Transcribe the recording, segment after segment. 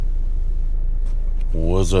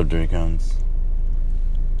What's up, Dracons?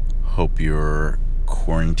 Hope your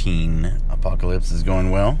quarantine apocalypse is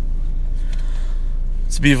going well.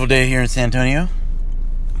 It's a beautiful day here in San Antonio.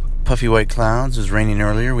 Puffy white clouds. It was raining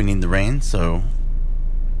earlier. We need the rain, so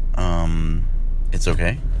it's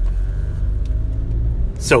okay.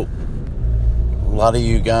 So, a lot of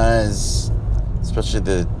you guys, especially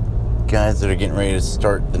the guys that are getting ready to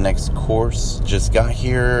start the next course, just got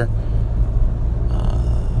here.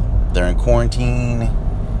 They're in quarantine.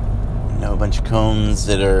 You know, a bunch of cones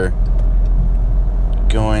that are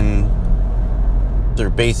going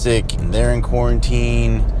through basic, and they're in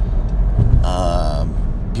quarantine.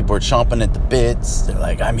 People are chomping at the bits. They're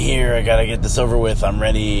like, I'm here, I gotta get this over with, I'm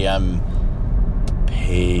ready.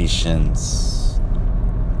 Patience.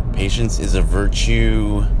 Patience is a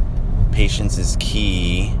virtue. Patience is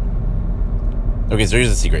key. Okay, so here's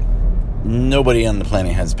the secret. Nobody on the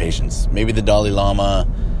planet has patience. Maybe the Dalai Lama,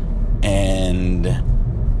 and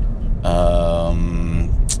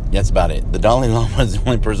that's about it. The Dalai Lama is the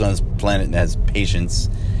only person on this planet that has patience.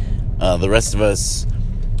 The rest of us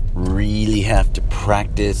really have to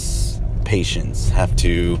practice patience, have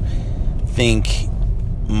to think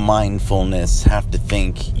mindfulness, have to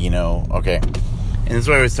think, okay. And that's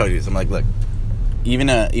what I always tell you. I'm like, look, even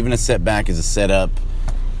a setback is a setup.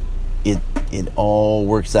 It all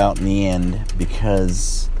works out in the end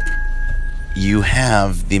because you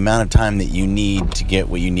have the amount of time that you need to get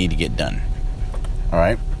what you need to get done. All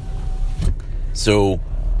right? So,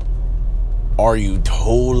 are you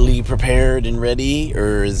totally prepared and ready?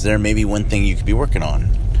 Or is there maybe one thing you could be working on?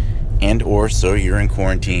 And or so you're in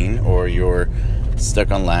quarantine, or you're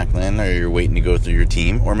stuck on Lackland, or you're waiting to go through your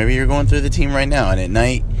team, or maybe you're going through the team right now, and at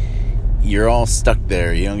night, you're all stuck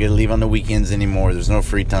there. You don't get to leave on the weekends anymore. There's no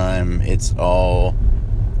free time. It's all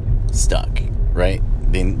stuck, right?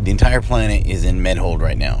 The entire planet is in medhold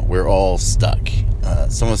right now. We're all stuck.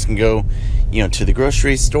 Some of us can go, to the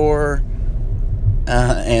grocery store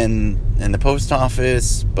and the post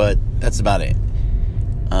office, but that's about it.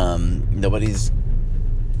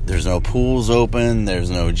 There's no pools open. There's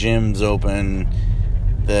no gyms open.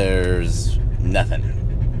 There's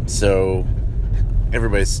nothing. So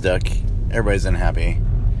everybody's stuck. Everybody's unhappy.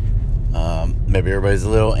 Maybe everybody's a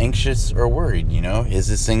little anxious or worried, Is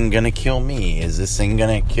this thing going to kill me? Is this thing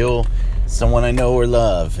going to kill someone I know or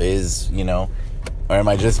love? Or am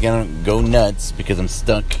I just going to go nuts because I'm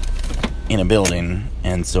stuck in a building,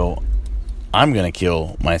 and so I'm going to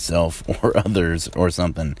kill myself or others or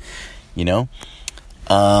something, Please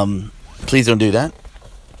don't do that.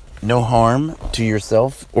 No harm to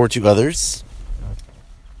yourself or to others.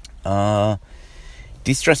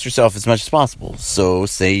 De-stress yourself as much as possible. So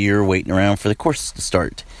say you're waiting around for the course to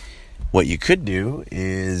start. What you could do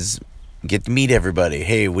is get to meet everybody.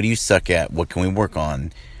 Hey, what do you suck at? What can we work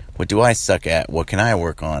on? What do I suck at? What can I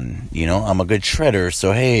work on? I'm a good shredder,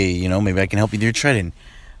 so hey, maybe I can help you do your shredding.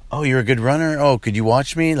 Oh, you're a good runner? Oh, could you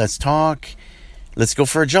watch me? Let's talk. Let's go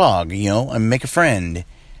for a jog, and make a friend.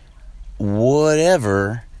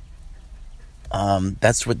 Whatever.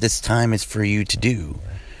 That's what this time is for you to do.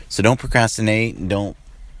 So don't procrastinate, and don't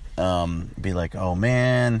be like, oh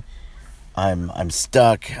man, I'm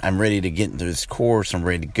stuck. I'm ready to get into this course. I'm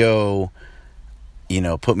ready to go.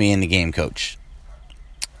 Put me in the game, coach.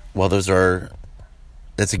 Well, that's a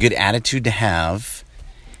good attitude to have.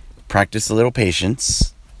 Practice a little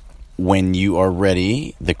patience. When you are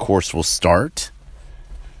ready, the course will start.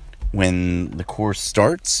 When the course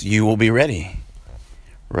starts, you will be ready.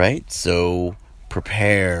 Right? So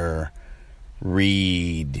prepare.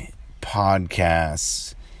 Read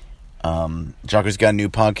podcasts. Jocko's got a new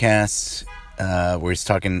podcast where he's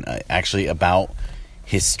talking actually about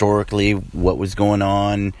historically what was going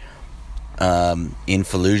on in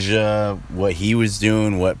Fallujah, what he was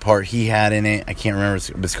doing, what part he had in it. I can't remember.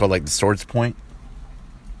 It's called like the Swords Point.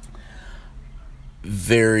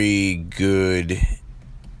 Very good,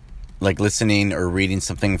 like listening or reading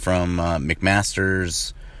something from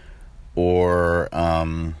McMaster's or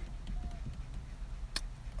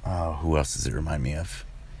who else does it remind me of?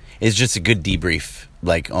 It's just a good debrief,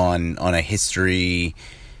 like on a history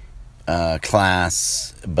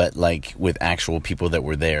class, but like with actual people that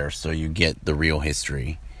were there, so you get the real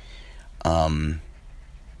history. Because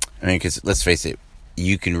let's face it,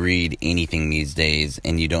 you can read anything these days,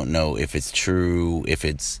 and you don't know if it's true, if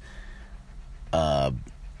it's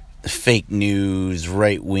fake news,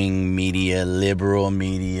 right-wing media, liberal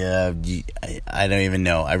media. I don't even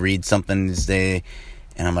know. I read something this day,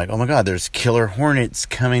 and I'm like, oh my God, there's killer hornets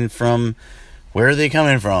coming from... Where are they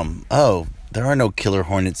coming from? Oh, there are no killer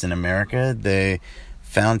hornets in America. They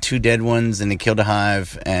found 2 dead ones, and they killed a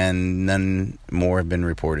hive, and none more have been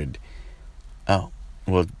reported. Oh,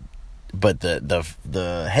 Well, but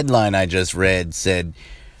the headline I just read said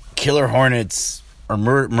killer hornets or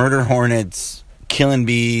murder hornets killing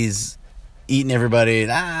bees, eating everybody.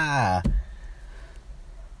 I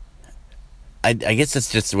guess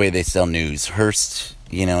that's just the way they sell news. Hearst,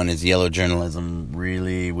 in his yellow journalism,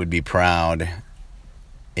 really would be proud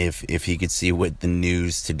if he could see what the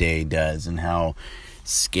news today does and how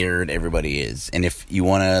scared everybody is. And if you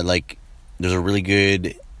want to, there's a really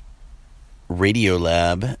good Radio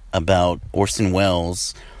Lab about Orson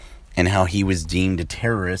Welles and how he was deemed a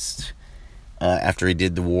terrorist after he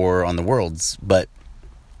did the War on the Worlds. But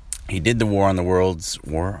he did the War on the Worlds.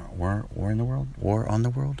 War of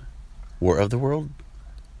the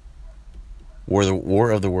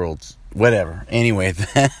Worlds. Whatever. Anyway,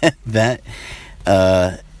 that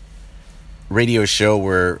radio show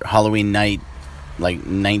where Halloween night,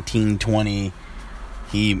 1920,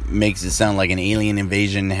 he makes it sound like an alien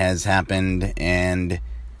invasion has happened, and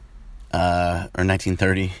or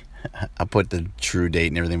 1930. I put the true date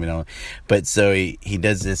and everything, but so he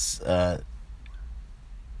does this.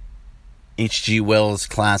 H.G. Wells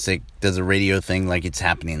classic does a radio thing like it's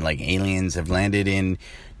happening, like aliens have landed in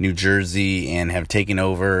New Jersey and have taken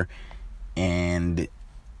over, and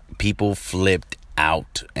people flipped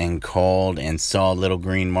out and called and saw little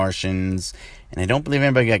green Martians. And I don't believe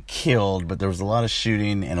anybody got killed, but there was a lot of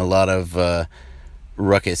shooting and a lot of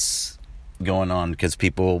ruckus going on because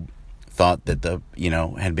people thought that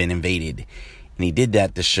had been invaded. And he did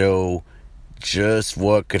that to show just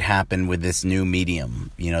what could happen with this new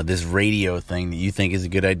medium. This radio thing that you think is a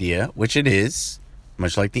good idea, which it is,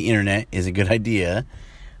 much like the internet is a good idea.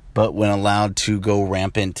 But when allowed to go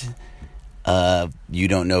rampant, you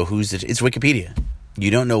don't know it's Wikipedia. You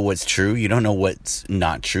don't know what's true. You don't know what's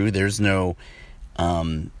not true. There's no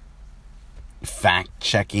fact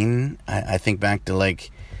checking. I think back to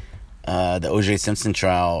the O.J. Simpson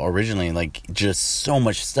trial originally, just so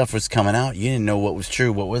much stuff was coming out. You didn't know what was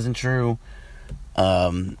true, what wasn't true,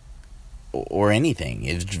 or anything.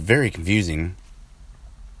 It was very confusing.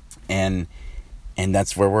 And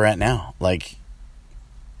that's where we're at now.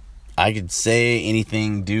 I could say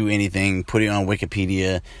anything, do anything, put it on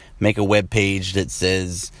Wikipedia, make a web page that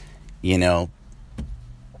says,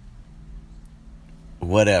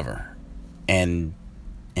 whatever. And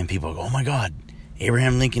people go, oh my God,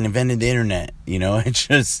 Abraham Lincoln invented the internet. It's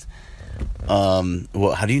just,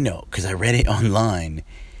 well, how do you know? Because I read it online.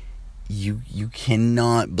 You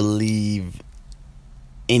cannot believe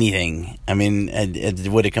anything. I mean, it's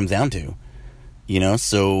what it comes down to.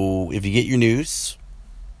 So if you get your news,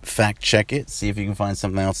 fact check it, see if you can find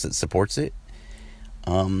something else that supports it.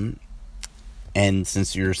 And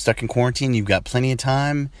since you're stuck in quarantine, you've got plenty of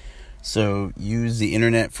time. So use the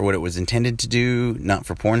internet for what it was intended to do, not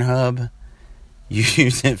for Pornhub. You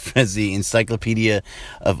use it as the encyclopedia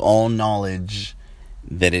of all knowledge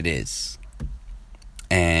that it is.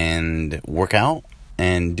 And work out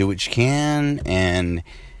and do what you can. And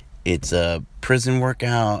it's a prison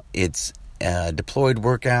workout. It's a deployed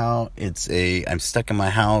workout. I'm stuck in my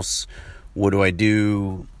house. What do I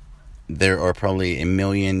do? There are probably a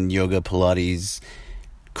million yoga, Pilates,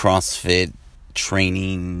 CrossFit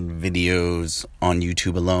training videos on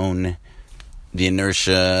YouTube alone. The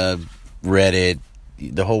Inertia, Reddit,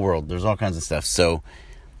 the whole world. There's all kinds of stuff. So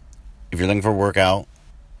if you're looking for a workout,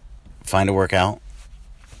 find a workout.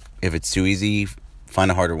 If it's too easy,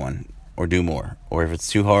 find a harder one or do more. Or if it's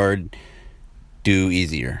too hard, do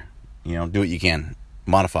easier. Do what you can.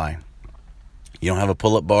 Modify. You don't have a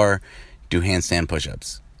pull-up bar, do handstand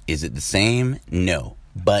push-ups. Is it the same? No.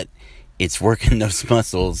 But it's working those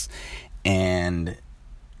muscles, and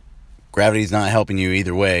gravity's not helping you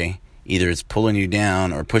either way. Either it's pulling you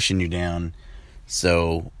down or pushing you down.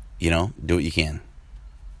 So, do what you can.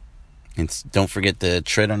 And don't forget to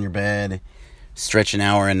tread on your bed, stretch an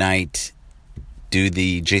hour a night, do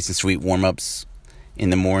the Jason Sweet warm-ups in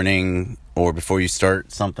the morning or before you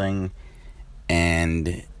start something,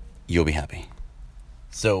 and you'll be happy.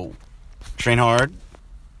 So, train hard,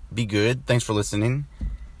 be good. Thanks for listening,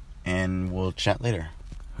 and we'll chat later.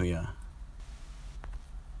 Hoo-yah.